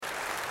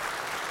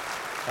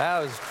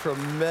That was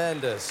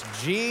tremendous.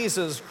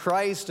 Jesus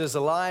Christ is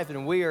alive,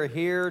 and we are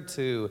here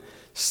to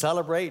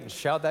celebrate and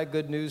shout that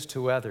good news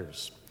to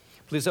others.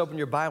 Please open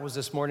your Bibles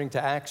this morning to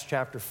Acts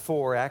chapter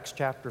 4. Acts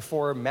chapter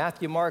 4,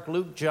 Matthew, Mark,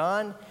 Luke,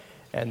 John,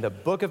 and the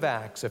book of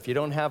Acts. If you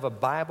don't have a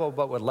Bible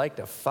but would like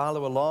to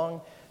follow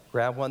along,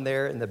 grab one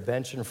there in the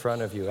bench in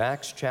front of you.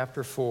 Acts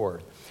chapter 4.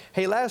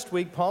 Hey, last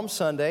week, Palm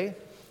Sunday,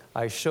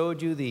 I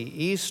showed you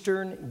the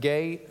eastern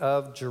gate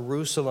of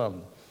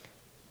Jerusalem.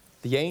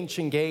 The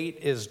ancient gate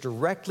is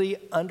directly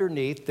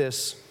underneath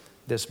this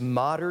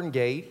modern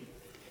gate.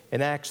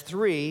 In Acts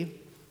 3,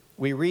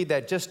 we read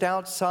that just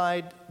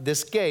outside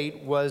this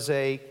gate was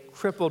a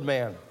crippled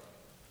man.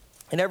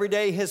 And every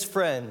day his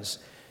friends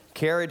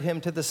carried him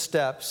to the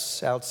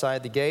steps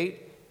outside the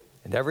gate,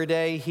 and every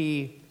day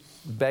he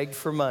begged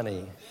for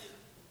money.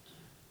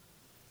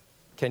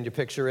 Can you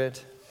picture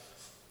it?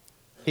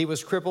 He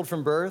was crippled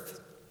from birth.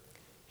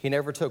 He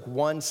never took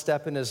one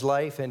step in his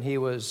life, and he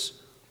was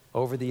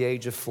over the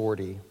age of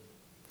 40.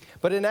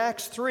 But in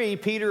Acts 3,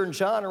 Peter and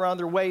John are on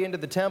their way into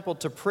the temple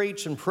to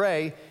preach and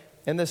pray,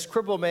 and this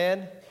crippled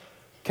man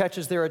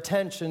catches their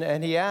attention,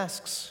 and he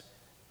asks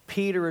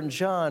Peter and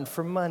John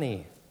for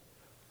money,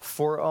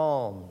 for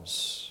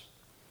alms.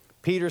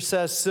 Peter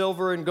says,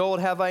 "Silver and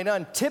gold have I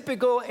none."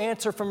 Typical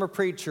answer from a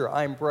preacher: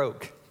 "I'm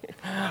broke."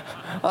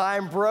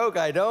 I'm broke.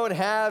 I don't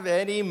have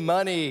any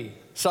money.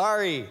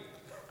 Sorry.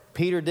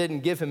 Peter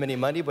didn't give him any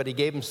money, but he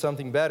gave him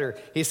something better.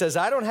 He says,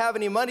 "I don't have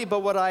any money, but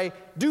what I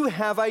do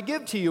have I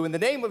give to you. In the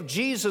name of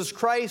Jesus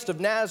Christ of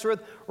Nazareth,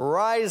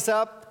 rise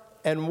up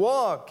and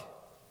walk."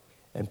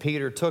 And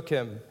Peter took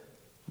him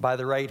by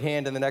the right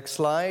hand in the next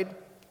slide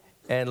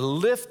and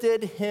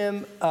lifted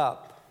him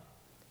up.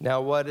 Now,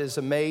 what is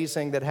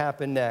amazing that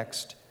happened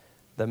next?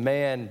 The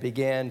man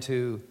began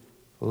to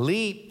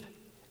leap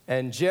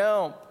and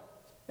jump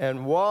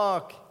and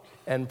walk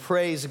and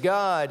praise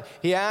God.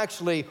 He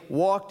actually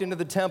walked into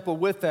the temple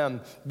with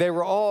them. They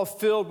were all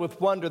filled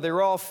with wonder. They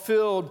were all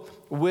filled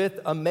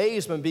with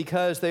amazement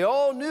because they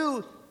all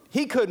knew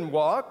he couldn't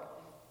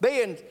walk.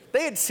 They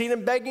had seen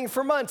him begging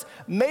for months.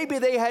 Maybe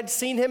they had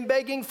seen him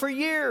begging for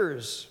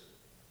years.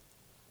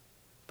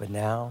 But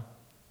now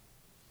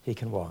he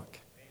can walk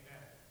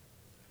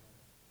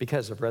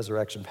because of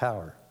resurrection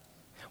power.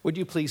 Would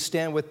you please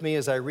stand with me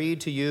as I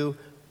read to you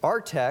our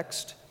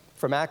text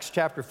from Acts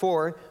chapter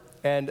 4,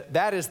 and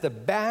that is the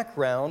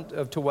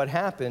background to what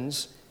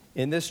happens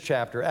in this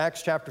chapter.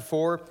 Acts chapter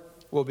 4,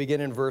 we'll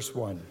begin in verse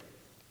 1.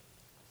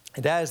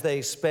 "And as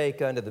they spake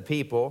unto the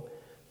people,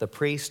 the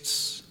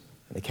priests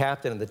and the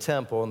captain of the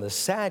temple and the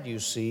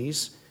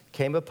Sadducees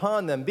came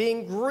upon them,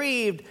 being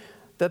grieved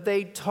that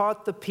they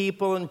taught the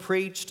people and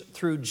preached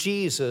through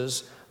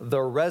Jesus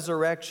the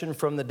resurrection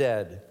from the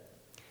dead.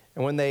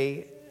 And when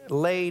they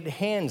laid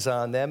hands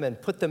on them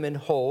and put them in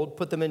hold,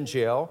 put them in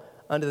jail,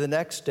 unto the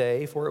next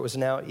day, for it was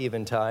now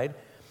eventide.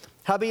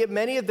 Howbeit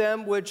many of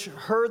them which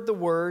heard the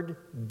word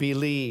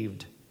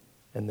believed,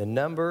 and the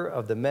number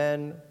of the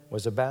men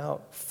was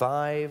about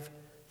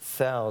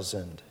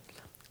 5,000.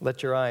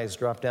 Let your eyes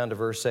drop down to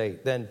verse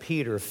 8. "Then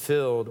Peter,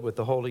 filled with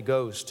the Holy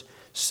Ghost,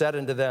 said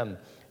unto them,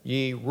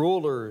 Ye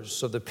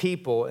rulers of the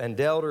people and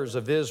elders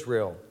of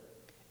Israel,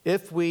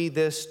 if we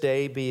this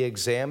day be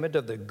examined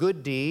of the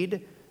good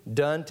deed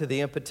done to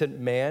the impotent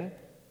man,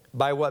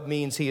 by what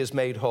means he is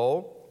made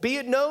whole, be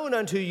it known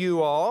unto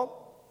you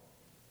all,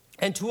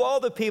 and to all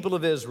the people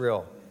of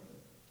Israel,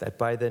 that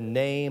by the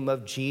name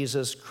of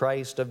Jesus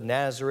Christ of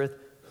Nazareth,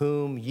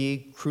 whom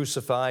ye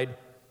crucified,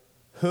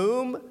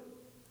 whom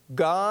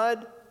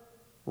God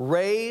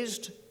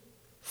raised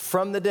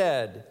from the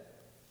dead,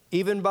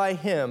 even by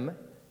him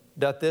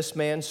doth this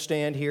man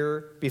stand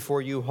here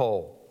before you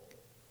whole.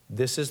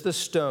 This is the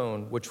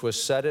stone which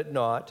was set at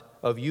naught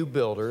of you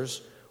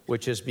builders,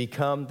 which has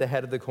become the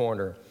head of the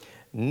corner.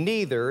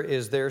 Neither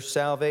is there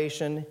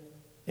salvation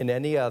in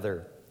any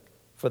other,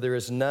 for there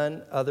is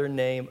none other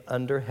name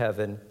under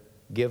heaven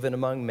given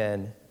among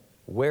men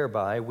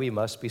whereby we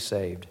must be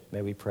saved."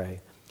 May we pray.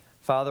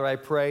 Father, I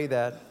pray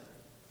that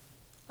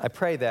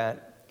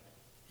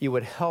you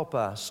would help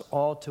us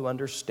all to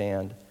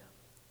understand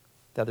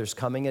that there's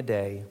coming a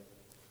day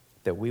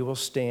that we will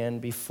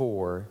stand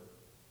before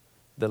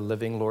the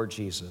living Lord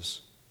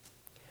Jesus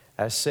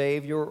as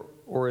Savior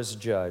or as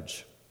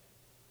Judge.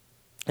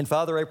 And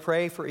Father, I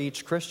pray for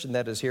each Christian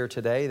that is here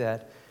today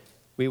that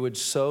we would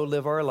so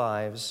live our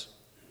lives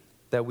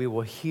that we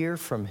will hear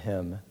from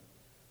him,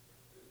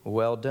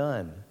 "Well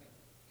done,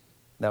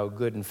 thou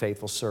good and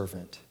faithful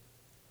servant."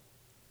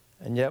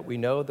 And yet we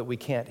know that we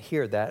can't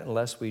hear that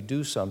unless we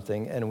do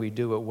something and we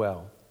do it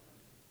well.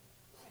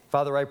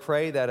 Father, I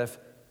pray that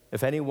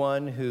if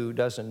anyone who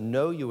doesn't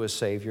know you as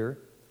Savior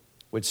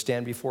would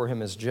stand before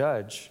him as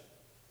Judge,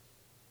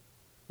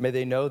 may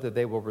they know that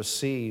they will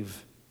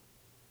receive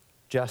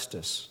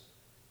justice.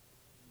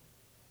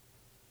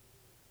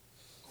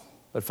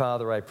 But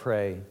Father, I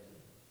pray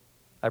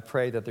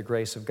that the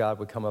grace of God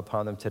would come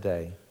upon them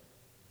today,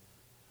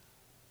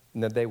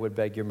 and that they would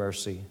beg your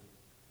mercy,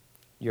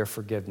 your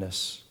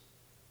forgiveness,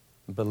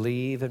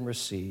 believe and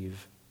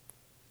receive.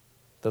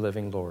 the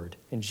living Lord.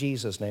 In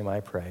Jesus' name I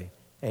pray,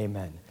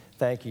 amen.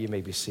 Thank you. You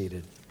may be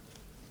seated.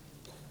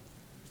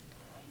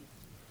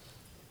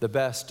 The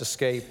best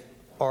escape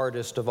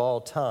artist of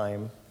all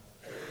time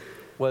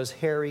was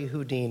Harry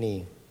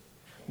Houdini.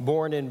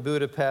 Born in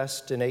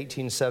Budapest in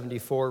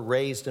 1874,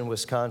 raised in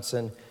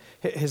Wisconsin.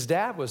 His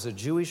dad was a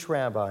Jewish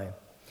rabbi.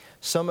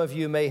 Some of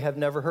you may have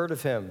never heard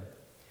of him,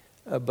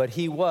 but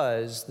he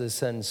was the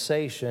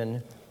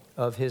sensation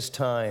of his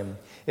time.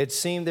 It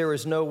seemed there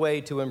was no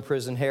way to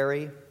imprison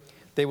Harry.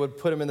 They would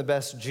put him in the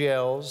best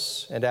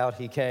jails, and out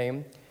he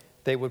came.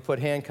 They would put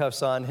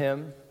handcuffs on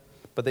him,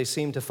 but they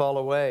seemed to fall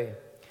away.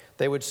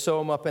 They would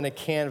sew him up in a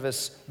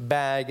canvas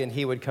bag, and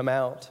he would come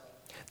out.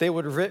 They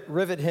would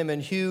rivet him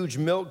in huge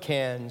milk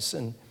cans,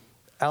 and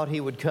out he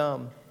would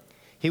come.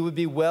 He would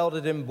be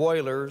welded in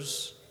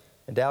boilers,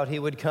 and out he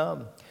would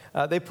come.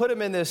 They put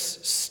him in this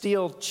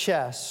steel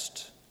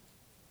chest,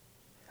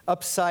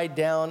 upside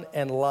down,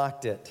 and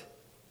locked it,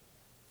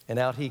 and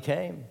out he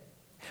came.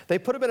 They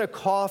put him in a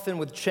coffin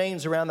with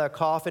chains around that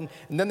coffin,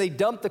 and then they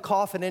dumped the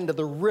coffin into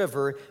the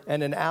river,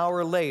 and an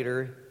hour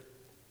later,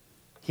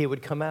 he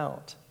would come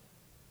out.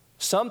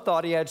 Some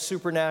thought he had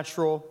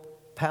supernatural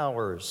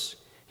powers.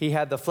 He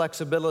had the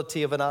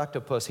flexibility of an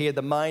octopus. He had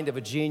the mind of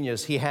a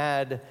genius. He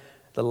had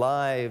the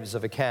lives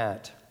of a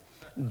cat.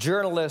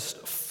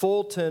 Journalist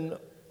Fulton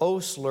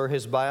Osler,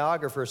 his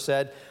biographer,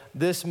 said,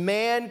 "This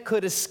man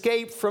could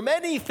escape from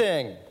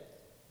anything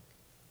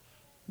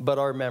but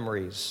our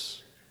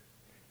memories."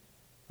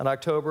 On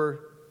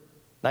October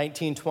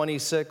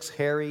 1926,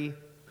 Harry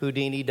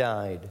Houdini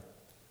died.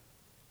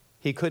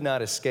 He could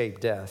not escape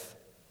death.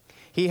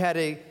 He had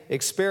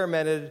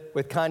experimented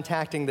with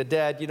contacting the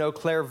dead,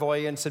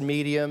 clairvoyants and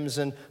mediums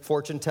and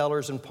fortune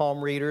tellers and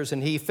palm readers,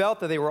 and he felt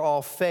that they were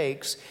all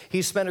fakes.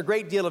 He spent a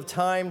great deal of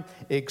time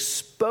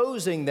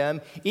exposing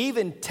them,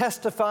 even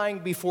testifying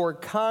before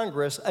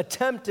Congress,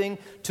 attempting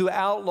to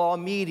outlaw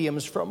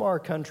mediums from our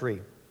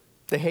country.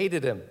 They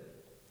hated him,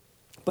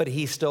 but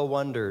he still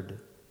wondered,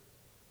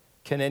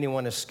 can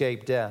anyone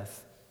escape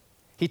death?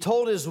 He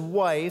told his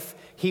wife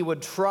he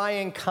would try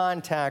and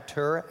contact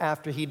her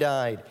after he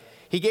died.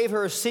 He gave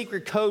her a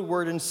secret code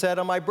word and said,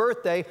 "On my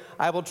birthday,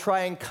 I will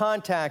try and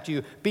contact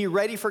you. Be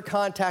ready for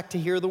contact to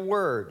hear the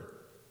word."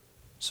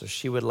 So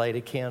she would light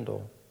a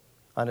candle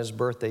on his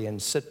birthday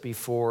and sit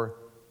before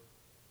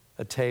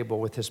a table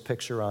with his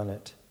picture on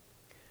it.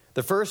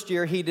 The first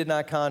year, he did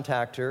not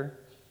contact her,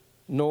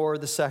 nor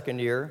the second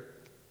year,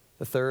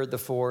 the third, the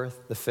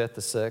fourth, the fifth,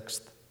 the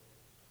sixth,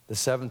 the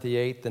seventh, the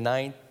eighth, the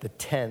ninth, the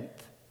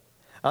 10th.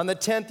 On the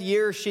 10th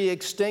year, she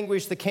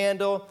extinguished the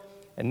candle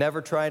and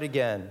never tried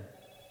again.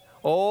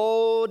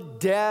 Old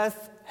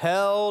death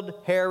held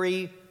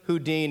Harry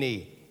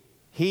Houdini.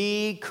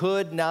 He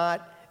could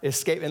not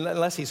escape,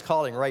 unless he's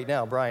calling right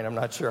now. Brian, I'm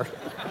not sure.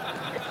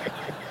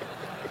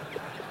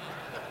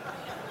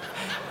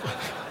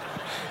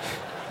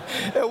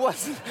 It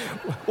wasn't,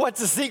 what's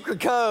the secret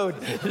code?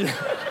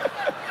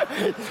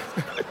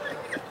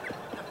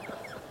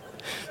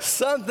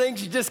 Some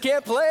things you just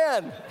can't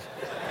plan.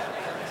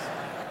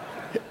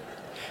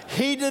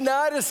 He did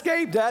not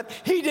escape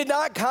death. He did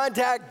not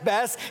contact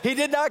Bess. He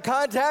did not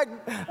contact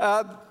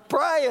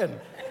Brian.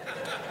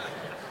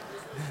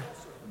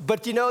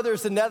 But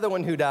there's another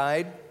one who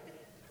died,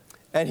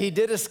 and he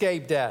did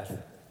escape death.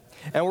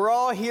 And we're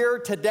all here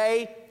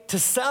today to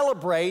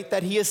celebrate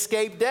that he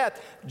escaped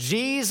death.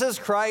 Jesus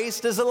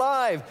Christ is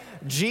alive.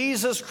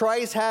 Jesus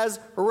Christ has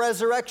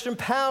resurrection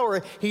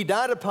power. He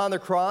died upon the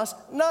cross,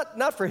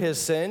 not for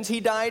his sins. He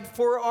died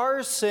for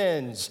our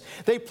sins.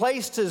 They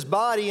placed his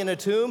body in a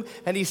tomb,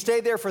 and he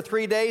stayed there for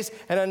 3 days.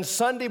 And on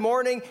Sunday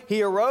morning,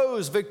 he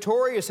arose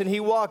victorious, and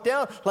he walked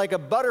out like a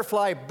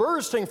butterfly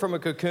bursting from a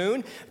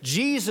cocoon.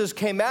 Jesus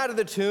came out of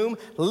the tomb,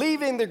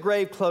 leaving the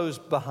grave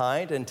closed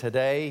behind, and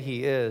today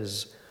he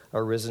is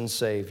a risen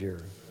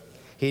Savior.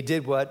 He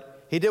did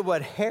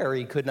what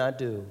Harry could not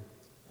do.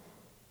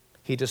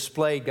 He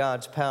displayed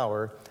God's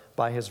power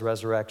by his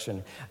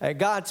resurrection.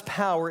 God's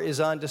power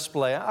is on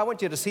display. I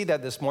want you to see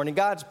that this morning.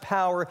 God's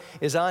power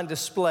is on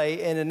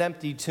display in an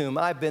empty tomb.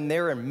 I've been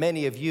there, and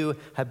many of you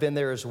have been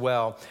there as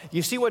well.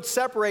 You see, what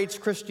separates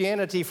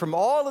Christianity from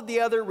all of the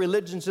other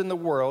religions in the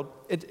world,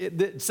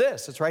 it's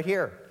this. It's right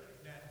here.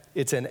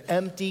 It's an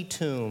empty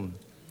tomb.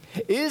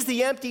 Is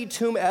the empty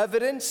tomb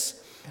evidence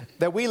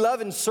that we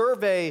love and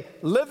serve a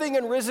living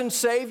and risen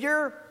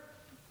Savior?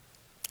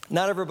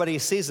 Not everybody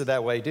sees it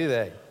that way, do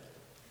they?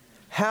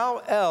 How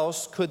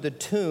else could the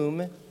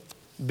tomb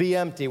be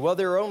empty? Well,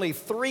 there are only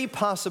 3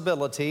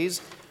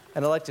 possibilities,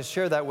 and I'd like to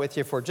share that with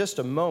you for just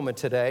a moment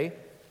today.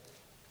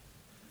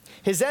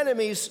 His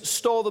enemies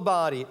stole the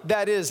body.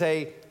 That is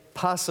a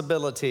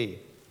possibility.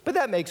 But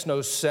that makes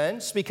no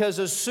sense, because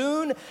as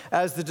soon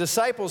as the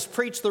disciples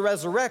preached the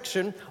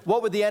resurrection,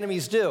 what would the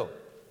enemies do?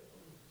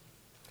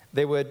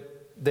 They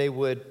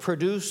would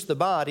produce the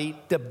body,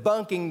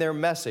 debunking their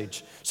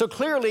message. So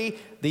clearly,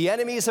 the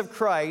enemies of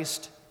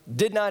Christ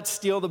did not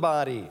steal the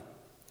body.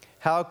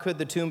 How could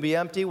the tomb be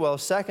empty? Well,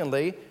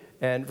 secondly,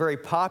 and very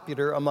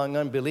popular among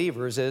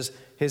unbelievers, is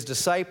his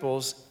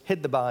disciples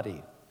hid the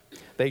body.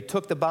 They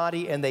took the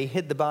body and they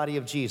hid the body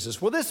of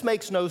Jesus. Well, this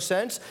makes no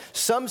sense.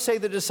 Some say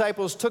the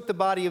disciples took the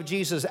body of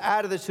Jesus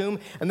out of the tomb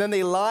and then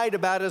they lied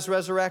about his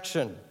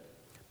resurrection.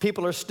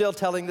 People are still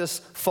telling this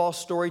false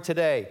story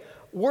today.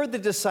 Were the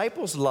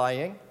disciples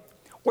lying?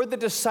 Were the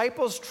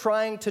disciples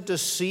trying to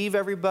deceive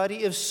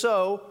everybody? If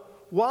so,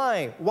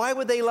 why? Why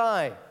would they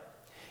lie?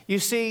 You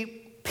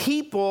see,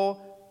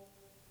 people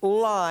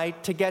lie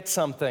to get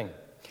something.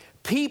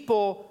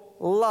 People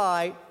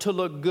lie to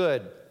look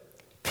good.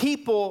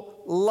 People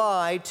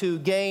lie to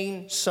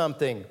gain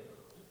something.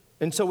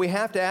 And so we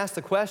have to ask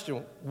the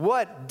question,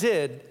 what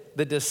did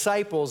the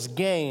disciples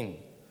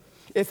gain?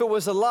 If it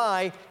was a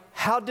lie,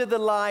 how did the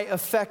lie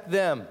affect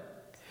them?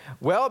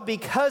 Well,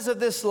 because of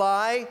this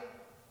lie,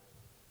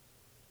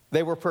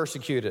 they were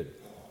persecuted.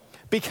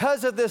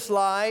 Because of this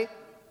lie,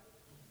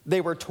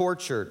 they were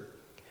tortured.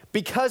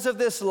 Because of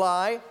this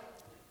lie,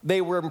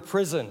 they were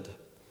imprisoned.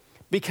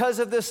 Because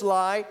of this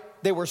lie,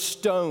 they were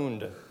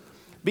stoned.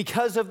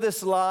 Because of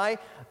this lie,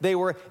 they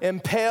were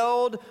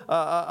impaled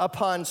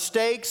upon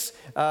stakes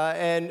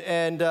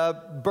and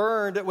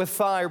burned with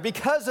fire.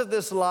 Because of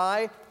this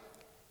lie,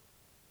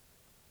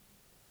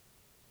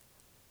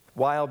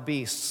 wild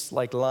beasts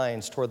like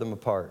lions tore them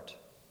apart.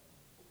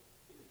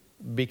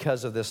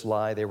 Because of this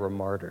lie, they were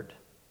martyred.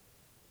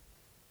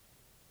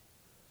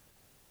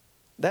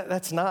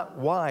 That's not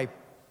why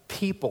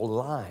people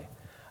lie.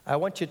 I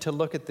want you to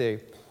look at the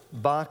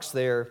box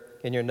there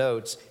in your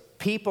notes.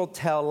 People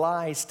tell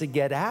lies to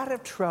get out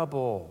of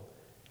trouble.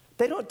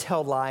 They don't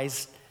tell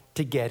lies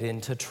to get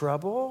into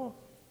trouble.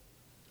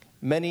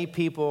 Many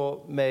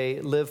people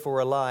may live for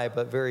a lie,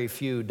 but very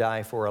few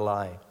die for a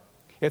lie,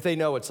 if they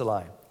know it's a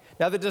lie.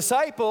 Now, the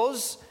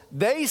disciples,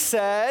 they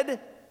said,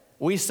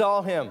 we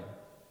saw him.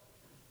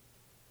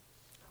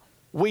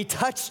 We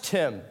touched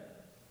him.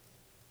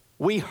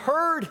 We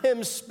heard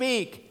him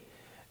speak.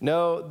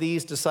 No,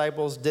 these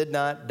disciples did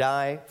not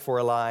die for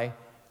a lie.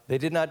 They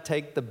did not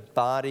take the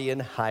body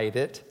and hide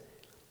it.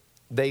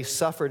 They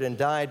suffered and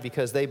died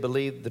because they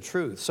believed the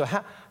truth. So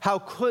how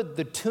could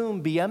the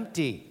tomb be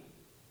empty?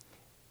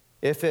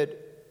 If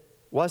it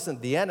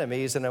wasn't the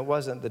enemies and it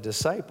wasn't the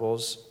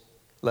disciples,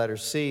 letter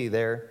C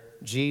there,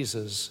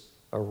 Jesus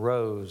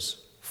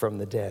arose from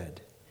the dead.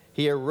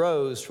 He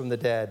arose from the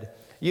dead.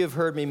 You have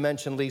heard me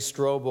mention Lee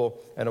Strobel,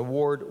 an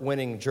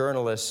award-winning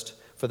journalist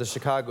for the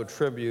Chicago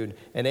Tribune,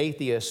 an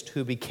atheist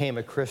who became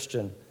a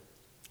Christian.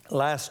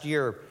 Last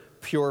year,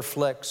 Pure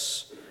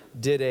Flix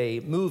did a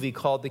movie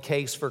called The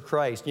Case for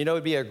Christ. You know, it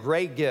would be a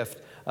great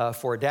gift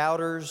for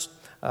doubters,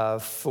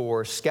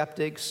 for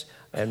skeptics.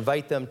 I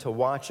invite them to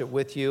watch it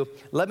with you.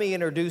 Let me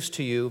introduce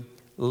to you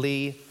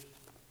Lee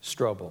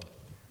Strobel.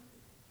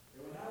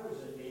 When I was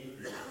an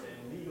atheist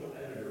and legal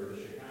editor of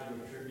the Chicago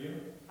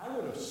Tribune, I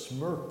would have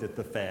smirked at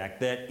the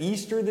fact that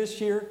Easter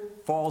this year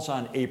falls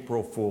on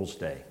April Fool's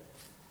Day.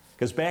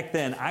 Because back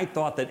then, I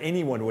thought that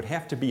anyone would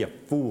have to be a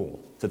fool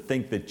to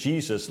think that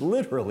Jesus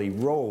literally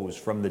rose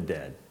from the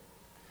dead.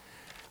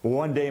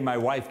 One day, my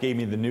wife gave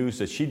me the news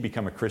that she'd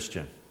become a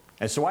Christian.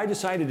 And so I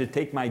decided to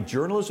take my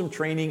journalism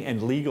training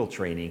and legal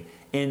training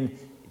and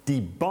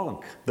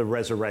debunk the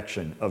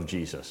resurrection of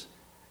Jesus.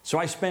 So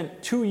I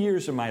spent 2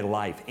 years of my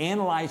life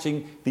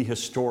analyzing the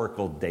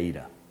historical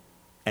data.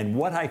 And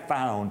what I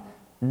found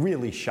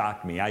really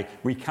shocked me. I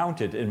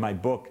recount it in my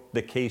book,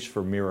 The Case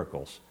for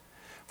Miracles.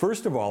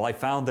 First of all, I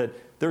found that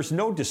there's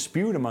no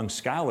dispute among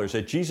scholars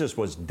that Jesus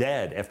was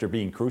dead after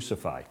being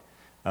crucified.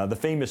 The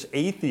famous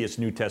atheist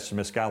New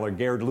Testament scholar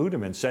Gerhard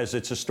Ludemann says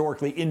it's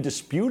historically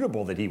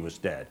indisputable that he was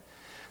dead.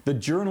 The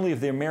Journal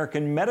of the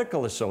American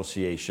Medical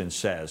Association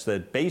says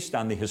that based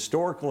on the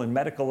historical and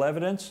medical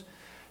evidence,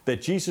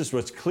 that Jesus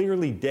was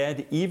clearly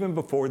dead even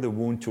before the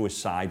wound to his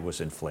side was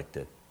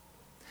inflicted.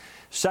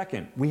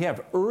 Second, we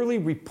have early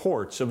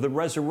reports of the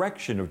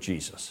resurrection of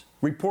Jesus.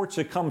 Reports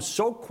that come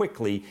so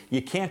quickly,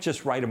 you can't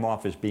just write them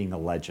off as being a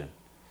legend.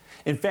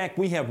 In fact,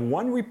 we have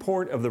one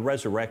report of the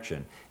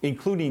resurrection,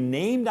 including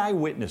named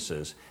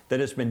eyewitnesses, that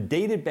has been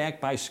dated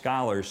back by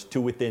scholars to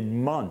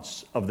within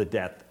months of the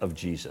death of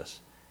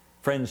Jesus.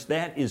 Friends,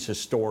 that is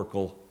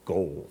historical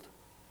gold.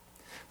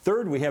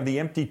 Third, we have the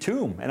empty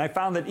tomb, and I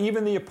found that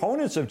even the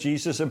opponents of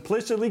Jesus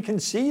implicitly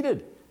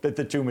conceded that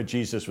the tomb of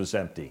Jesus was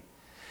empty.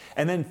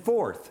 And then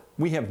fourth,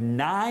 we have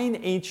 9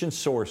 ancient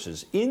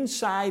sources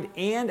inside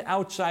and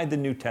outside the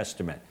New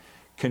Testament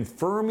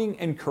confirming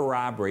and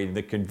corroborating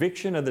the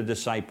conviction of the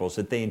disciples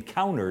that they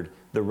encountered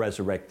the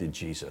resurrected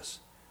Jesus.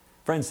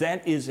 Friends,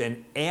 that is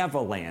an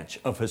avalanche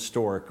of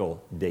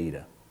historical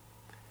data.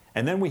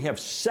 And then we have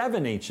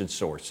 7 ancient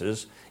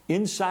sources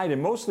inside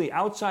and mostly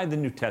outside the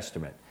New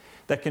Testament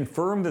that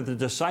confirm that the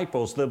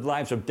disciples lived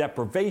lives of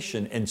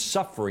deprivation and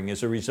suffering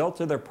as a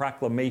result of their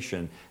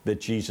proclamation that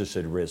Jesus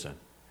had risen.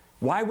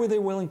 Why were they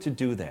willing to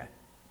do that?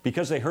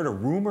 Because they heard a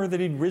rumor that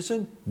he'd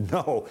risen?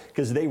 No,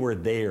 because they were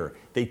there.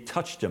 They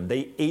touched him.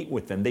 They ate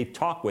with him. They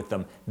talked with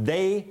him.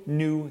 They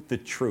knew the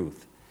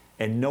truth.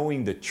 And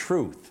knowing the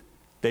truth,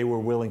 they were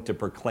willing to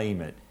proclaim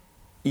it,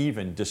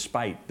 even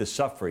despite the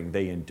suffering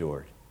they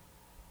endured.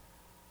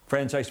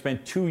 Friends, I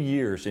spent 2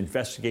 years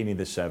investigating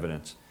this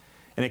evidence.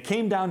 And it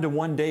came down to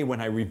one day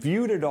when I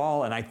reviewed it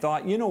all and I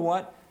thought, you know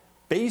what?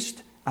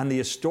 Based on the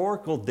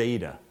historical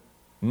data,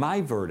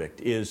 my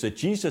verdict is that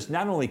Jesus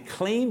not only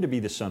claimed to be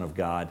the Son of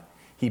God,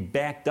 he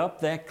backed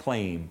up that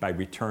claim by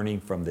returning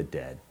from the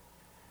dead.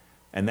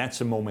 And that's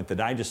the moment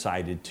that I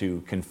decided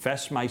to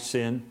confess my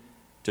sin,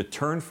 to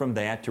turn from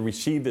that, to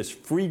receive this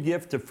free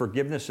gift of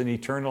forgiveness and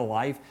eternal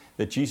life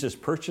that Jesus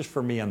purchased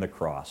for me on the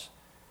cross.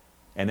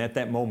 And at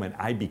that moment,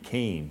 I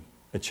became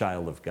a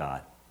child of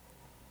God.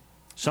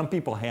 Some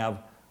people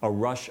have a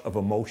rush of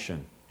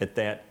emotion at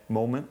that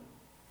moment.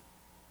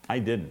 I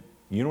didn't.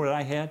 You know what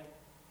I had?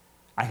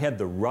 I had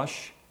the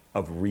rush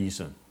of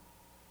reason.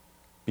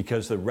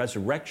 Because the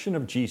resurrection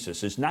of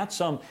Jesus is not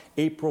some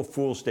April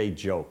Fool's Day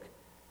joke.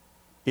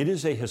 It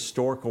is a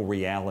historical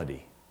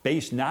reality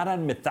based not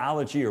on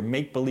mythology or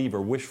make-believe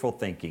or wishful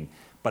thinking,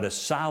 but a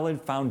solid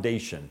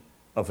foundation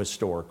of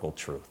historical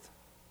truth.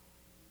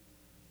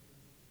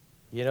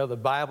 You know, the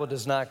Bible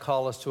does not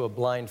call us to a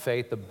blind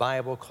faith. The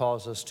Bible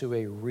calls us to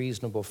a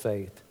reasonable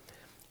faith.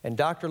 And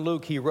Dr.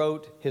 Luke, he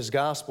wrote his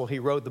gospel, he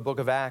wrote the book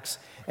of Acts,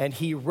 and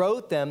he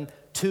wrote them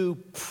to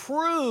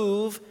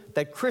prove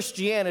that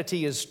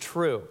Christianity is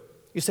true.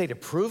 You say, to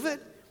prove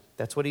it?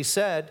 That's what he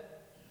said.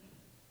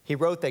 He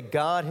wrote that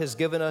God has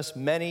given us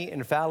many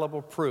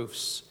infallible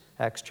proofs,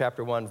 Acts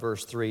chapter 1,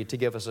 verse 3, to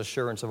give us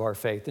assurance of our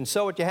faith. And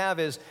so what you have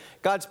is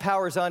God's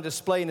power is on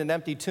display in an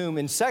empty tomb.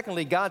 And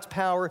secondly, God's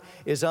power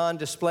is on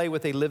display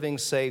with a living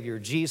Savior.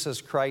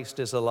 Jesus Christ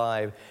is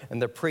alive.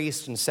 And the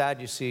priests and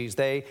Sadducees,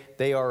 they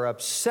are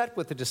upset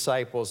with the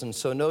disciples. And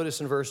so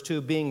notice in verse 2,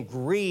 being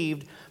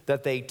grieved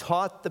that they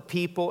taught the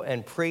people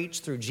and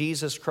preached through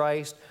Jesus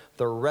Christ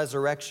the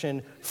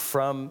resurrection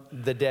from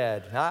the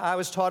dead. I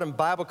was taught in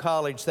Bible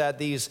college that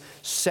these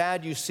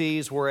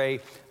Sadducees were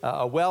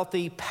a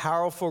wealthy,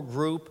 powerful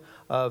group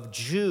of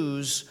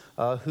Jews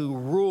who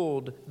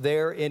ruled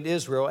there in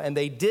Israel, and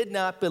they did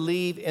not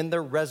believe in the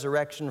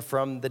resurrection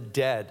from the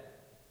dead.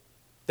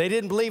 They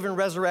didn't believe in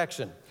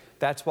resurrection.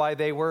 That's why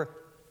they were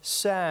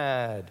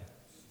sad.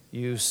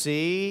 You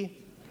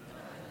see?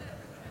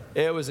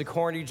 It was a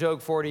corny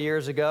joke 40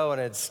 years ago, and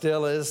it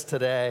still is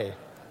today.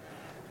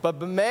 But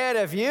man,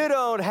 if you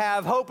don't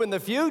have hope in the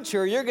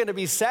future, you're going to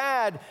be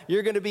sad.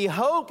 You're going to be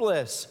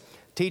hopeless.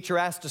 Teacher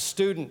asked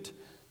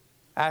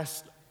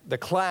the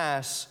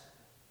class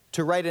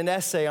to write an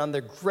essay on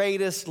the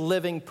greatest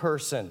living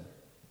person.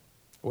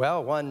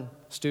 Well, one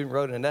student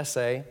wrote an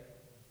essay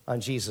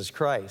on Jesus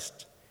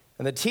Christ.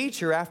 And the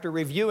teacher, after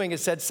reviewing it,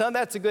 said, son,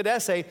 that's a good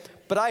essay,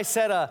 but I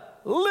said a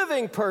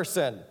living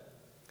person.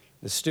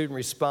 The student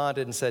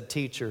responded and said,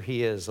 teacher,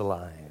 he is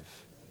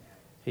alive.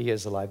 He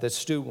is alive. That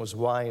student was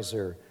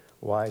wiser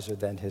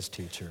than his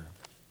teacher.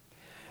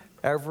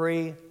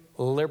 Every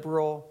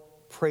liberal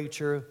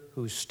preacher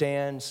who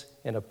stands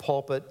in a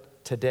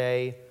pulpit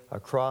today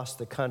across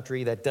the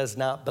country that does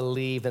not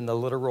believe in the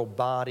literal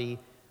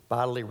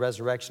bodily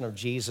resurrection of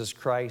Jesus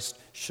Christ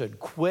should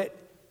quit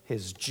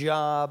his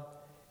job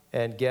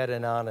and get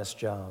an honest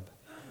job.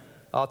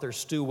 Author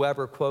Stu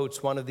Weber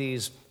quotes one of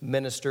these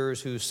ministers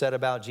who said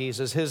about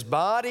Jesus, his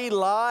body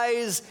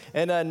lies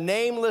in a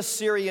nameless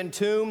Syrian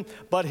tomb,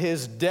 but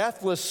his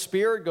deathless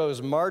spirit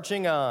goes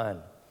marching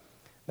on.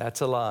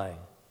 That's a lie.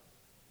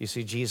 You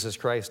see, Jesus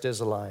Christ is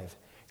alive.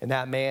 And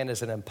that man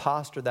is an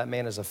imposter, that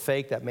man is a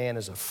fake, that man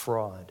is a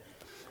fraud.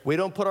 We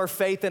don't put our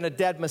faith in a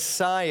dead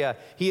Messiah.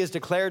 He is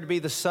declared to be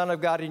the Son of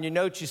God. In your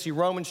notes, you see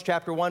Romans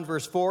chapter 1,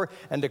 verse 4,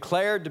 and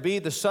declared to be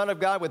the Son of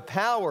God with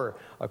power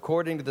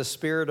according to the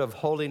Spirit of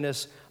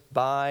holiness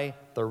by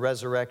the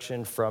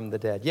resurrection from the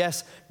dead.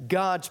 Yes,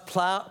 God's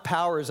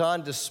power is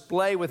on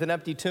display with an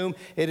empty tomb.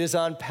 It is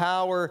on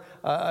power,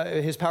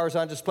 his power is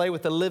on display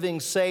with the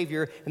living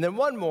Savior. And then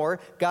one more,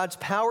 God's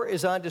power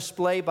is on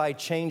display by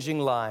changing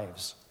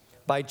lives.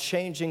 By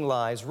changing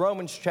lives.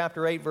 Romans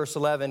chapter 8, verse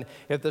 11,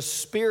 if the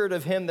Spirit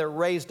of him that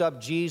raised up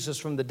Jesus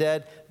from the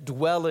dead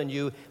dwell in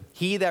you,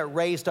 he that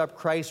raised up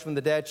Christ from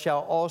the dead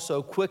shall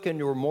also quicken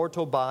your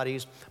mortal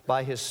bodies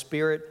by his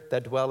Spirit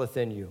that dwelleth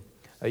in you.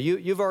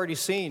 You've already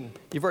seen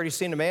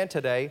a man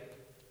today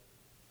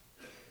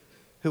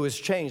who is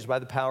changed by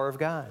the power of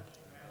God.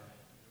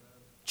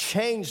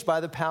 Changed by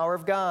the power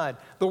of God.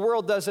 The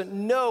world doesn't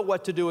know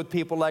what to do with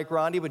people like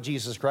Ronnie, but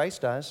Jesus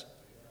Christ does.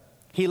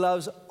 He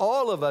loves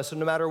all of us, and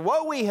no matter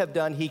what we have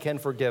done, he can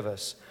forgive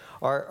us.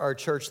 Our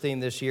church theme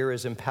this year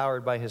is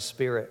empowered by his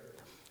Spirit.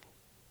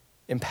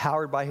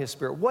 Empowered by his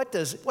Spirit. What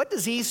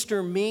does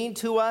Easter mean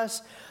to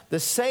us? The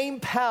same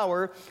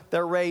power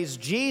that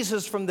raised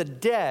Jesus from the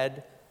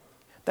dead,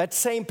 that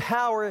same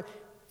power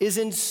is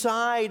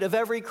inside of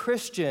every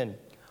Christian.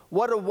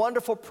 What a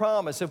wonderful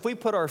promise. If we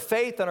put our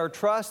faith and our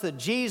trust that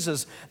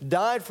Jesus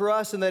died for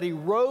us and that he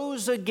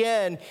rose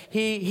again,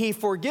 he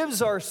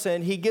forgives our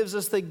sin. He gives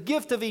us the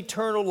gift of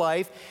eternal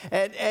life,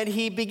 and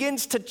he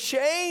begins to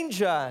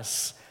change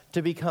us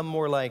to become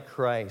more like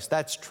Christ.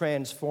 That's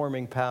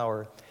transforming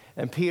power.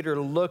 And Peter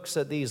looks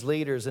at these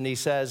leaders and he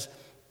says,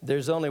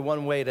 there's only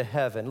one way to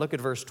heaven. Look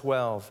at verse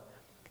 12.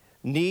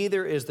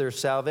 Neither is there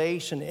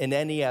salvation in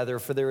any other,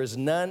 for there is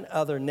none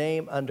other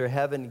name under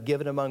heaven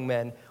given among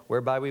men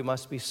whereby we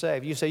must be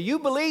saved. You say, you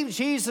believe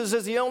Jesus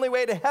is the only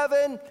way to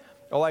heaven?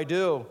 Oh, I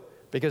do,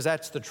 because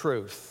that's the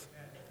truth.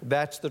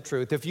 That's the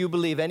truth. If you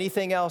believe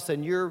anything else,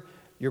 then you're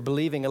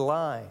believing a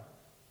lie.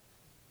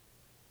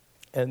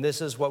 And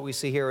this is what we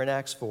see here in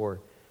Acts 4.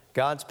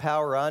 God's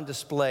power on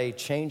display,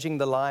 changing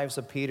the lives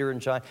of Peter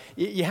and John.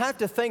 You have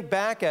to think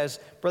back,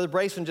 as Brother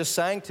Brayson just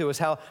sang to us,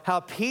 how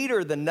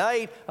Peter, the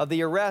night of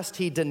the arrest,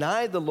 he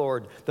denied the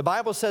Lord. The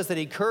Bible says that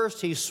he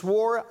cursed, he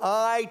swore,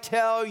 I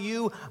tell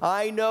you,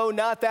 I know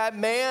not that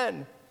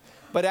man.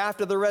 But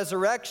after the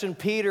resurrection,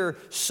 Peter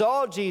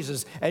saw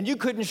Jesus, and you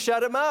couldn't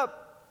shut him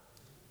up.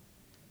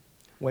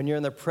 When you're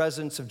in the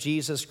presence of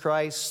Jesus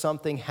Christ,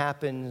 something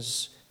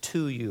happens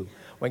to you.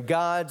 When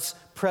God's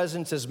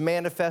presence is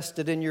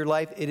manifested in your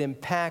life, it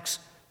impacts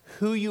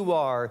who you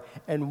are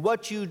and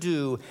what you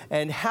do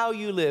and how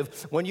you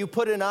live. When you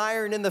put an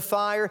iron in the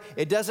fire,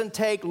 it doesn't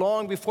take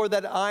long before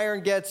that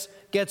iron gets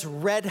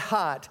red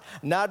hot.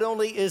 Not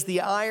only is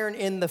the iron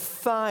in the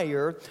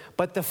fire,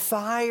 but the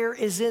fire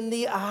is in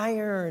the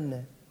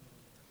iron.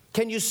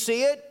 Can you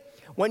see it?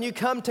 When you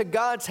come to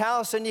God's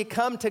house and you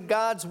come to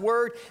God's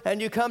Word and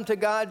you come to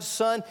God's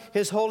Son,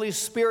 His Holy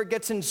Spirit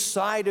gets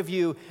inside of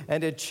you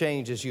and it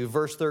changes you.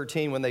 Verse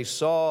 13, when they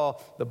saw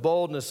the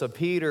boldness of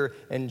Peter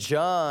and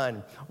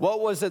John, what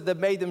was it that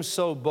made them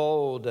so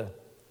bold?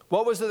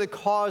 What was it that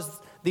caused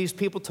these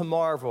people to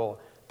marvel?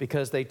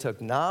 Because they took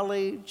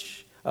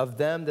knowledge of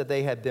them that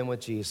they had been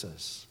with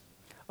Jesus.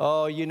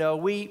 Oh, you know,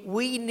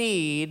 we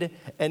need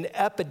an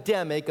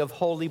epidemic of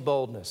holy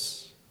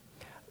boldness.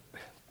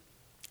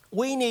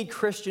 We need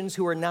Christians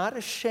who are not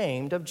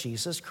ashamed of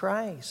Jesus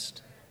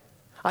Christ.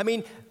 I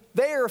mean,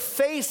 they are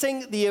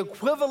facing the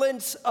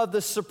equivalents of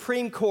the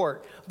Supreme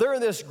Court. They're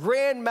in this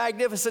grand,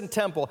 magnificent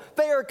temple.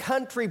 They are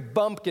country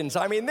bumpkins.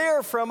 I mean,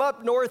 they're from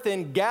up north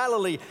in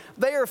Galilee.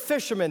 They are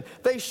fishermen.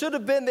 They should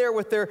have been there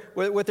with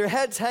their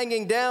heads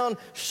hanging down,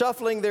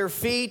 shuffling their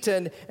feet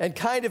and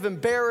kind of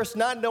embarrassed,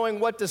 not knowing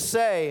what to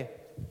say.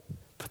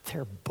 But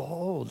they're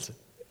bold.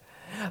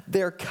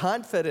 They're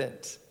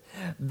confident.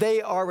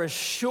 They are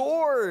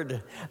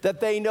assured that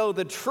they know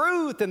the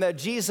truth and that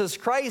Jesus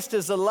Christ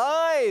is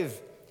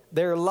alive.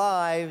 Their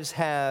lives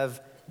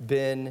have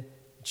been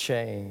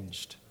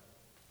changed.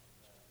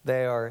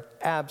 They are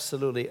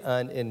absolutely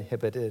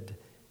uninhibited.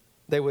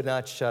 They would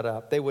not shut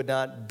up. They would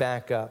not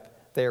back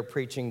up. They are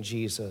preaching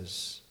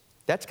Jesus.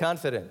 That's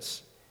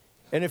confidence.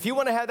 And if you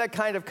want to have that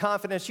kind of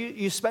confidence,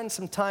 you spend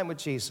some time with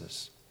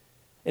Jesus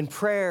in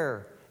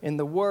prayer, in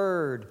the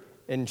Word,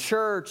 in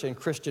church, in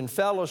Christian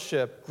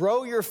fellowship.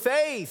 Grow your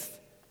faith.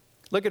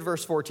 Look at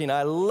verse 14.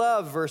 I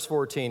love verse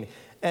 14.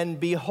 And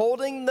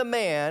beholding the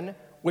man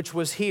which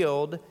was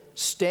healed,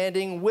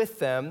 standing with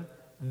them,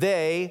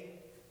 they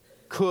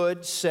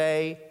could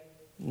say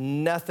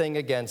nothing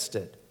against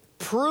it.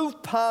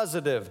 Proof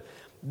positive.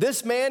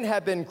 This man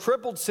had been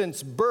crippled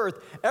since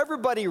birth.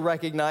 Everybody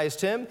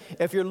recognized him.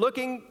 If you're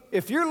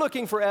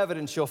looking for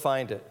evidence, you'll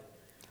find it.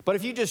 But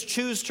if you just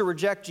choose to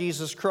reject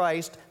Jesus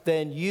Christ,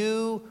 then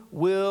you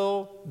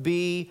will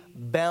be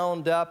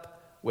bound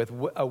up with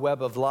a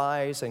web of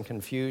lies and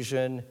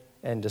confusion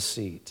and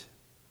deceit.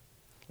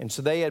 And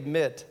so they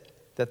admit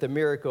that the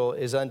miracle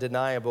is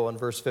undeniable in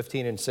verse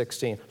 15 and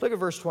 16. Look at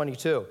verse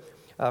 22.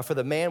 For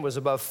the man was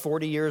above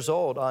 40 years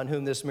old on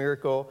whom this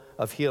miracle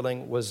of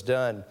healing was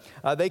done.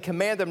 They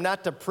command them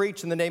not to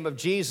preach in the name of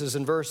Jesus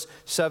in verse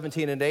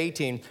 17 and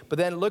 18. But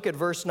then look at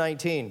verse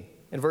 19.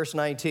 In verse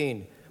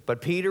 19, but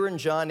Peter and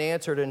John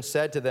answered and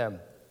said to them,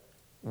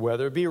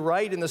 whether it be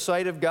right in the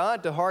sight of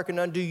God to hearken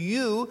unto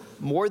you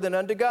more than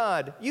unto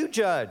God, you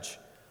judge.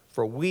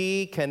 For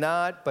we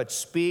cannot but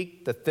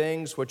speak the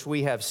things which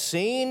we have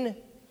seen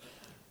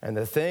and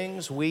the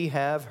things we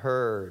have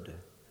heard.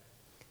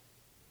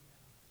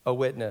 A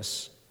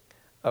witness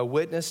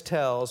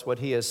tells what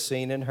he has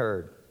seen and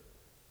heard.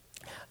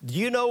 Do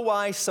you know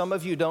why some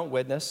of you don't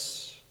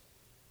witness?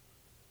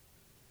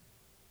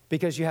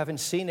 Because you haven't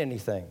seen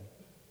anything.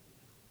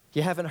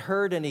 You haven't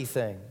heard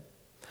anything.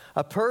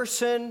 A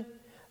person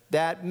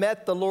that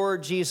met the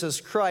Lord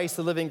Jesus Christ,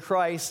 the living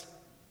Christ,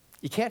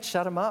 you can't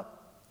shut him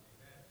up.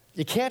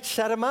 You can't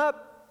shut him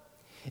up.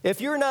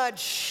 If you're not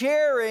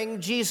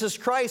sharing Jesus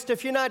Christ,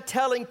 if you're not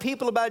telling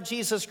people about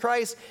Jesus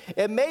Christ,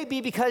 it may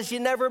be because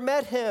you never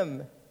met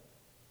him.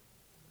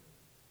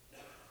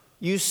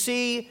 You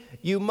see,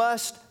 you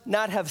must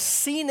not have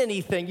seen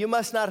anything. You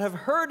must not have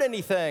heard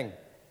anything.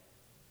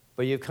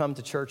 But you've come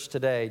to church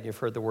today and you've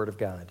heard the word of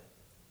God,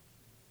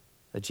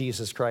 that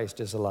Jesus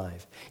Christ is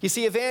alive. You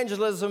see,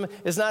 evangelism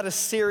is not a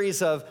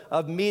series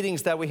of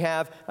meetings that we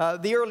have.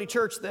 The early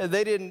church,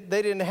 they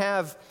didn't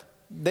have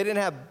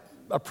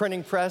a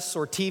printing press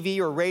or TV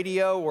or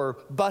radio or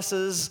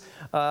buses,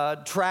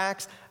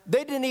 tracts.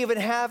 They didn't even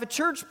have a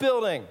church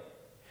building.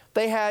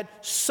 They had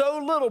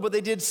so little, but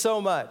they did so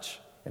much.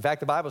 In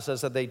fact, the Bible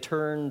says that they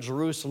turned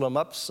Jerusalem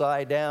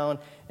upside down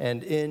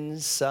and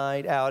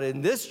inside out.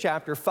 In this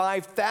chapter,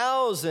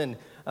 5,000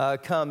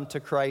 come to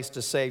Christ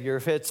as Savior.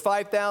 If it's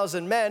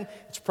 5,000 men,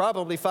 it's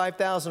probably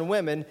 5,000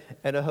 women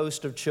and a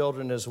host of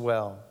children as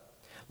well.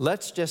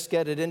 Let's just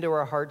get it into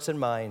our hearts and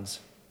minds.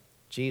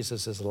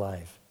 Jesus is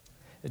alive.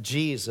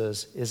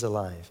 Jesus is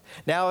alive.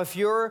 Now, if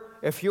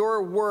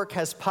your work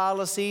has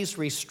policies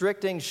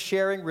restricting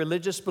sharing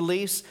religious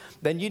beliefs,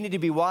 then you need to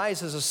be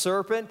wise as a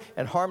serpent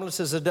and harmless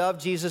as a dove,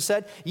 Jesus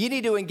said. You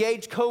need to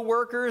engage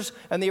co-workers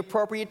in the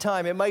appropriate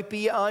time. It might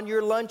be on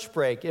your lunch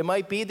break. It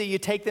might be that you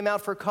take them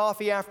out for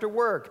coffee after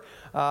work.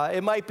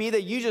 It might be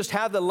that you just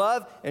have the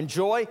love and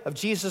joy of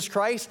Jesus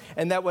Christ,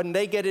 and that when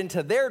they get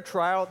into their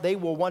trial, they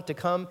will want to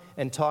come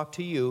and talk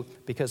to you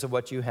because of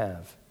what you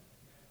have.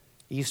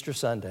 Easter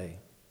Sunday,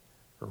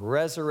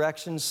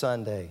 Resurrection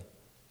Sunday,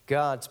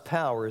 God's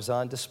power is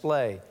on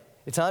display.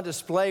 It's on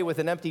display with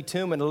an empty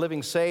tomb and a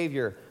living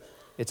Savior.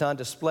 It's on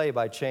display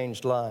by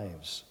changed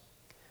lives.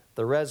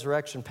 The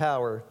resurrection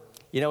power,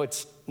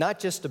 it's not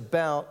just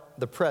about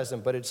the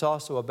present, but it's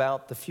also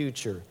about the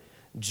future.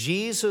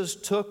 Jesus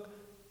took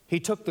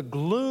the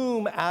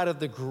gloom out of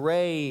the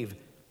grave,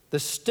 the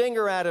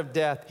stinger out of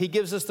death. He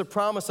gives us the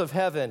promise of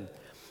heaven.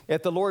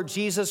 If the Lord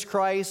Jesus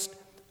Christ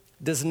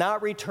does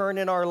not return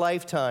in our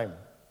lifetime,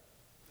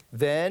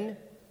 then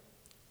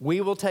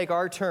we will take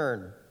our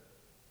turn.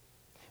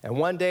 And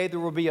one day there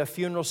will be a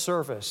funeral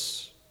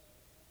service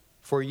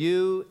for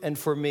you and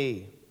for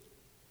me.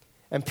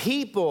 And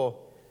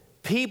people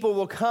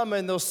will come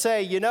and they'll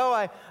say,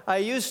 I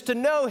used to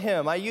know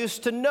him. I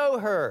used to know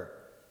her.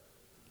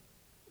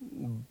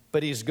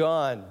 But he's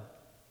gone.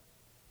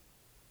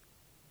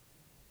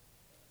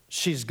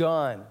 She's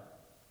gone.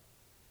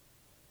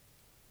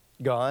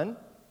 Gone?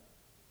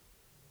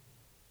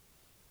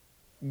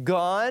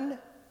 Gone?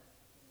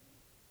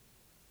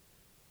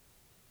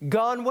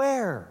 Gone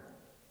where?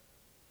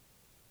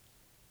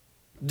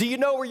 Do you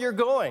know where you're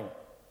going?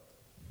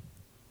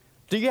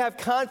 Do you have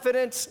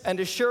confidence and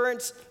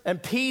assurance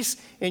and peace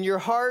in your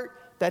heart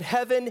that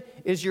heaven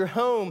is your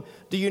home?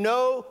 Do you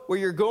know where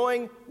you're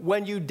going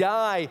when you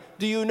die?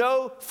 Do you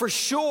know for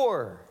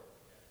sure?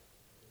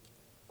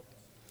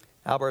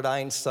 Albert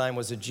Einstein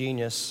was a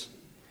genius.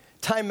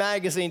 Time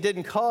magazine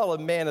didn't call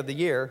him Man of the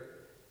Year.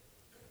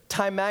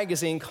 Time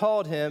magazine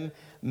called him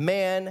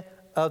Man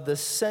of the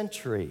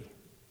Century.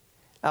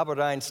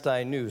 Albert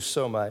Einstein knew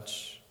so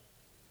much.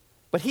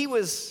 But he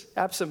was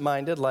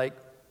absent-minded like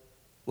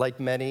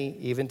many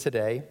even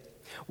today.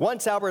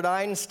 Once Albert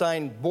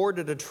Einstein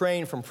boarded a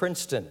train from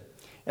Princeton,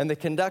 and the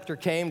conductor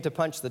came to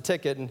punch the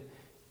ticket, and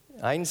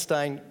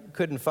Einstein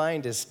couldn't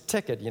find his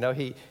ticket.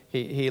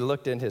 He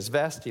looked in his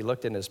vest, he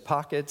looked in his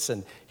pockets,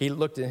 and he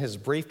looked in his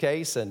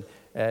briefcase,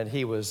 and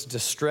he was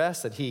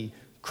distressed that he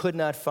could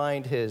not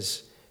find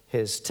his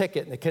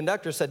ticket. And the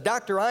conductor said,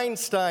 Dr.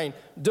 Einstein,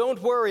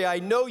 don't worry, I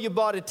know you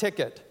bought a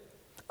ticket.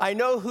 I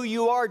know who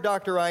you are,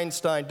 Dr.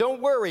 Einstein.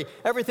 Don't worry,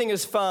 everything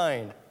is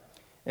fine.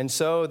 And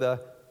so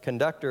the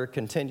conductor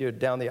continued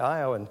down the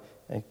aisle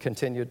and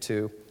continued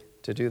to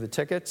do the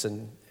tickets.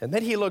 And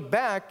then he looked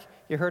back,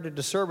 he heard a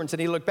disturbance,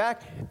 and he looked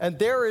back, and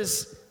there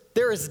is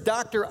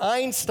Dr.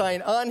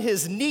 Einstein on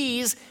his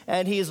knees,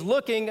 and he's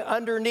looking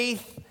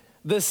underneath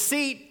the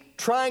seat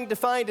trying to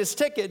find his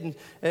ticket.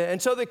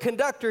 And so the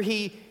conductor,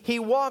 he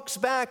walks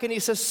back and he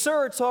says,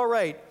 Sir, it's all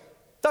right.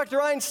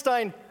 Dr.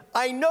 Einstein,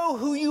 I know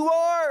who you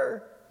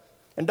are.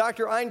 And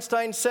Dr.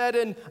 Einstein said,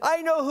 and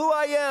I know who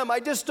I am. I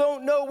just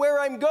don't know where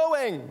I'm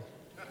going.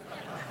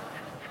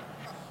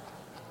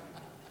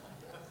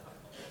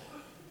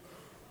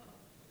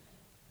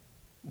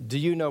 Do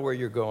you know where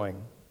you're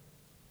going?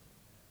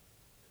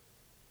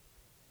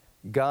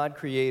 God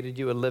created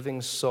you a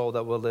living soul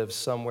that will live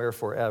somewhere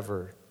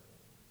forever.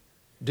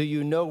 Do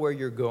you know where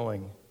you're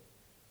going?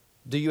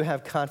 Do you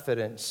have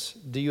confidence?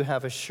 Do you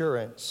have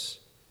assurance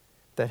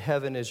that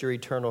heaven is your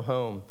eternal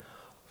home?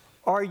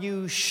 Are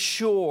you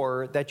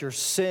sure that your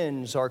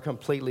sins are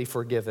completely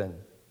forgiven?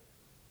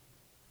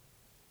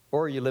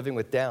 Or are you living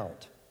with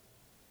doubt?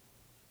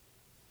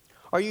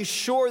 Are you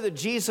sure that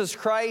Jesus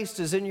Christ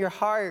is in your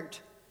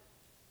heart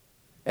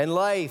and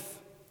life?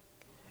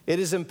 It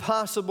is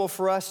impossible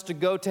for us to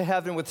go to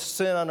heaven with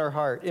sin on our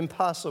heart.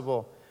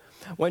 Impossible.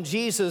 When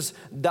Jesus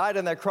died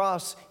on that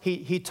cross,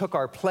 he took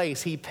our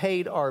place. He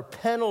paid our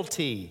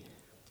penalty.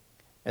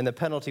 And the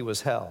penalty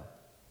was hell,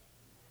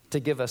 to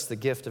give us the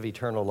gift of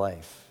eternal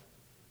life.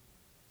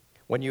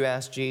 When you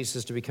ask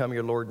Jesus to become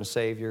your Lord and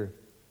Savior,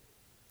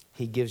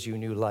 he gives you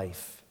new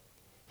life.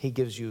 He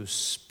gives you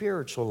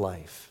spiritual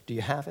life. Do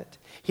you have it?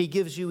 He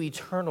gives you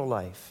eternal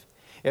life.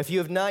 If you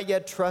have not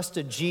yet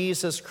trusted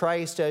Jesus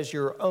Christ as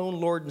your own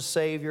Lord and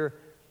Savior,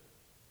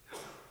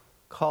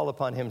 call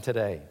upon him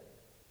today.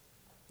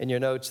 In your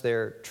notes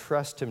there,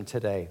 trust him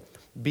today.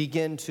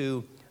 Begin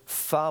to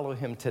follow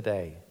him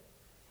today,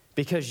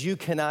 because you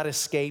cannot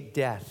escape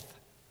death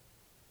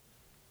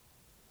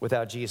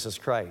without Jesus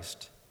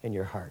Christ in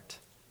your heart.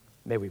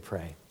 May we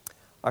pray.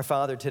 Our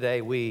Father,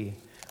 today we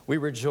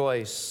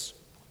rejoice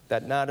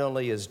that not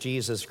only is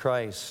Jesus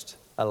Christ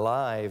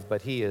alive,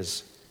 but he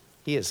is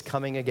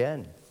coming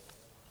again.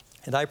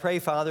 And I pray,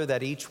 Father,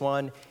 that each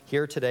one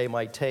here today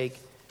might take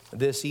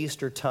this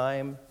Easter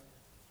time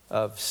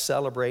of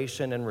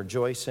celebration and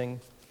rejoicing,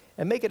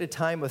 and make it a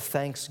time of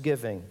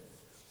thanksgiving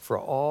for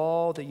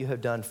all that you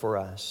have done for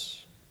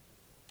us.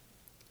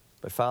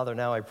 But Father,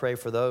 now I pray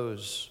for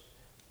those,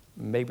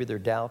 maybe they're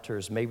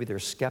doubters, maybe they're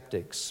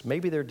skeptics,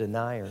 maybe they're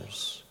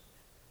deniers.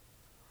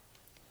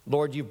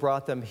 Lord, you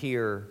brought them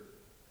here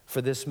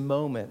for this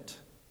moment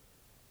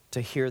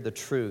to hear the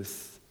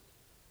truth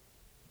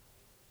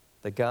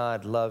that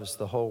God loves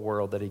the whole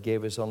world, that he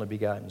gave his only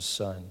begotten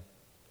Son,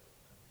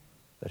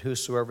 that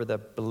whosoever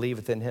that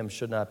believeth in him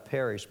should not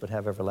perish but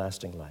have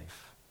everlasting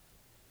life.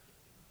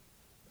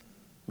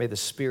 May the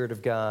Spirit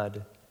of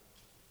God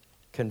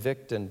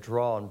convict and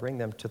draw and bring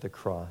them to the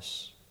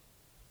cross.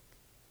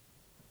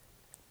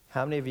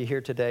 How many of you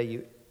here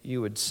today,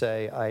 you would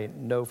say, I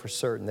know for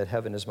certain that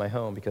heaven is my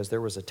home because there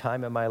was a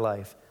time in my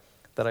life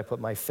that I put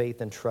my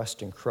faith and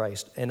trust in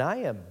Christ, and I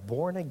am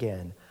born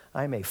again.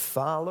 I'm a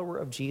follower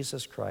of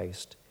Jesus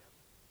Christ,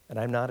 and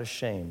I'm not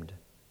ashamed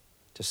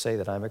to say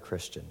that I'm a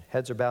Christian.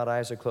 Heads are bowed,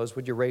 eyes are closed.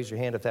 Would you raise your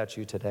hand if that's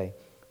you today?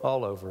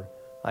 All over.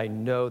 I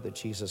know that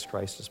Jesus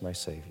Christ is my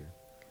Savior.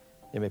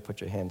 You may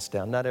put your hands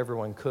down. Not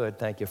everyone could.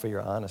 Thank you for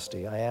your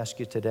honesty. I ask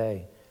you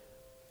today,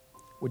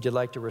 would you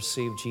like to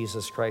receive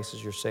Jesus Christ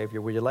as your Savior?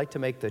 Would you like to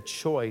make the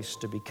choice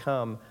to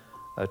become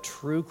a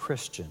true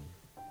Christian?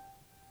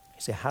 You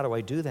say, how do I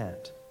do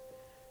that?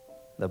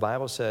 The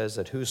Bible says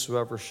that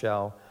whosoever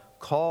shall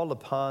call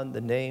upon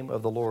the name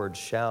of the Lord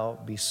shall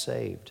be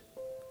saved.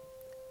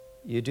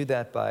 You do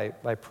that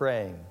by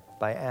praying,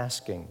 by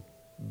asking,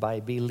 by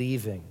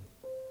believing.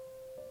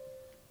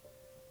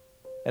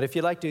 And if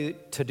you'd like to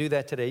do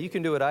that today, you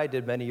can do what I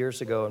did many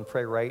years ago and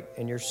pray right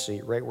in your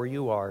seat, right where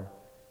you are.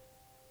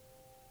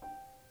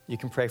 You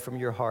can pray from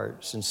your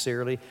heart,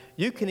 sincerely.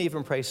 You can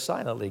even pray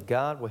silently.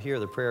 God will hear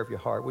the prayer of your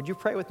heart. Would you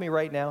pray with me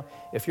right now?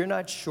 If you're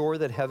not sure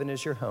that heaven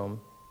is your home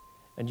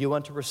and you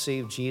want to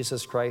receive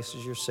Jesus Christ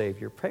as your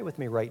Savior, pray with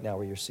me right now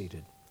where you're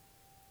seated.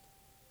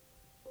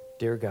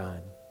 Dear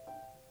God,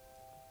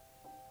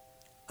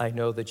 I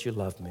know that you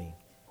love me.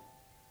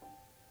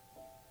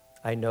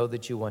 I know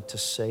that you want to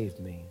save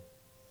me.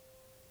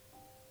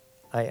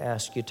 I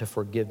ask you to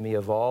forgive me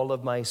of all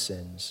of my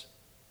sins.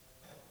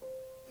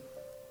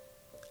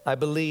 I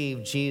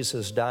believe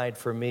Jesus died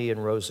for me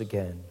and rose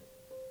again.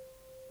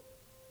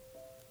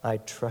 I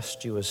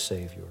trust you as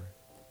Savior.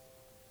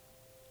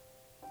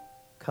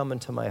 Come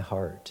into my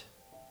heart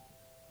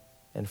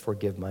and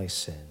forgive my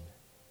sin.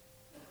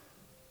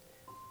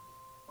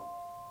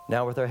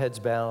 Now, with our heads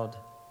bowed,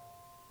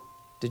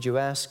 did you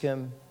ask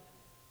him?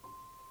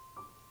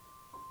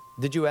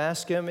 Did you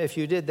ask him? If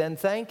you did, then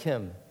thank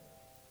him.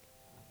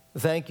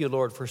 Thank you,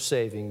 Lord, for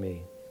saving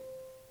me.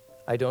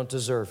 I don't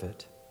deserve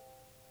it,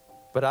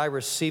 but I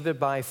receive it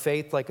by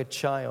faith like a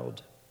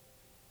child.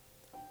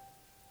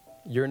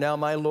 You're now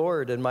my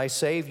Lord and my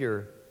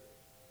Savior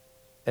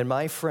and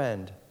my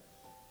friend.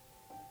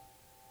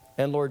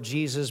 And Lord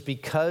Jesus,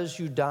 because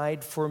you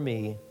died for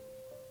me,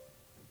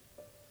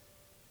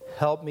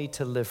 help me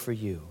to live for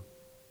you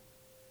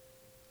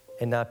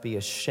and not be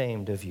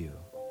ashamed of you.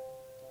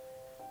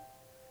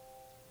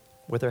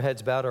 With our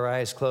heads bowed, our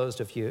eyes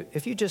closed, if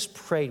you just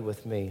prayed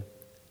with me,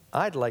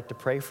 I'd like to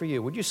pray for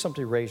you. Would you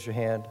simply raise your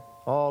hand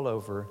all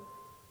over?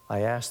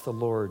 I ask the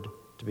Lord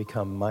to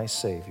become my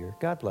Savior.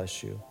 God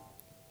bless you.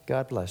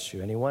 God bless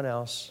you. Anyone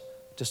else?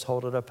 Just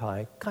hold it up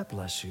high. God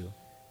bless you.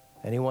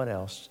 Anyone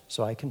else?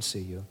 So I can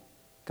see you.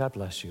 God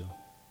bless you.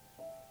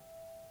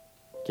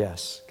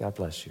 Yes, God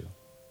bless you.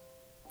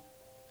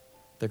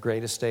 The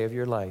greatest day of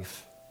your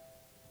life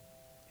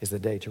is the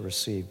day to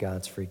receive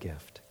God's free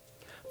gift.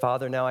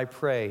 Father, now I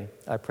pray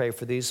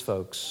for these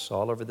folks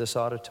all over this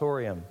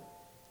auditorium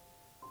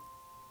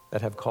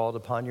that have called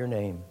upon your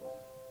name.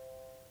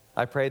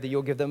 I pray that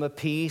you'll give them a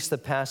peace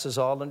that passes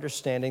all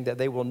understanding, that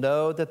they will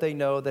know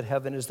that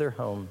heaven is their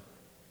home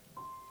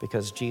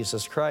because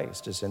Jesus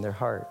Christ is in their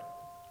heart.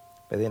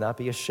 May they not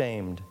be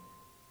ashamed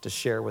to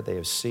share what they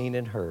have seen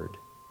and heard.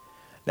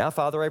 Now,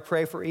 Father, I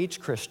pray for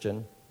each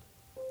Christian.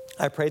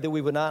 I pray that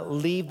we would not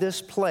leave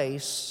this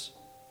place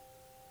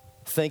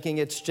thinking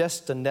it's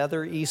just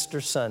another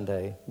Easter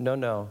Sunday.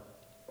 No.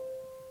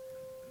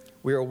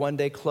 We are one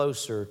day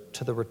closer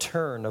to the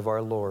return of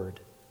our Lord.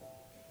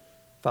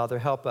 Father,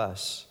 help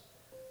us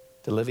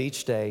to live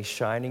each day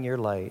shining your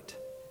light,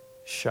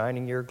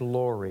 shining your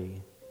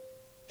glory,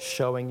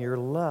 showing your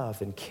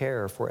love and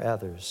care for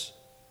others.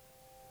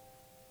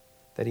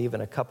 That even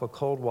a cup of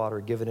cold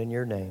water given in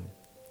your name,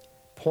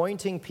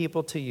 pointing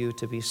people to you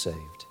to be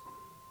saved.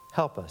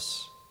 Help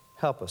us,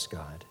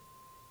 God.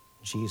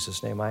 In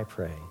Jesus' name I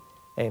pray.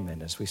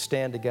 Amen. As we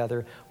stand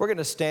together, we're going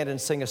to stand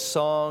and sing a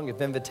song of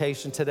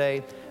invitation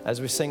today. As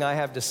we sing, I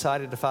Have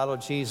Decided to Follow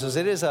Jesus.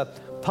 It is a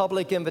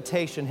public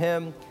invitation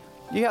hymn.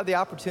 You have the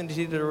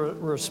opportunity to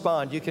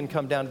respond. You can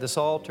come down to this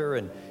altar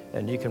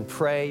and you can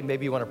pray.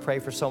 Maybe you want to pray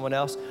for someone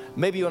else.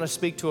 Maybe you want to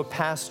speak to a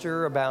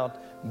pastor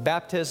about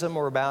baptism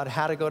or about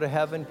how to go to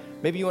heaven.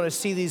 Maybe you want to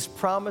see these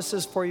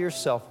promises for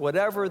yourself.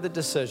 Whatever the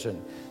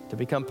decision to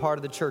become part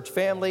of the church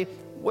family,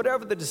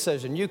 whatever the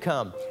decision, you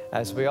come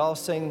as we all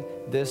sing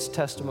this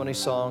testimony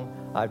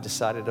song, I've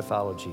decided to follow Jesus.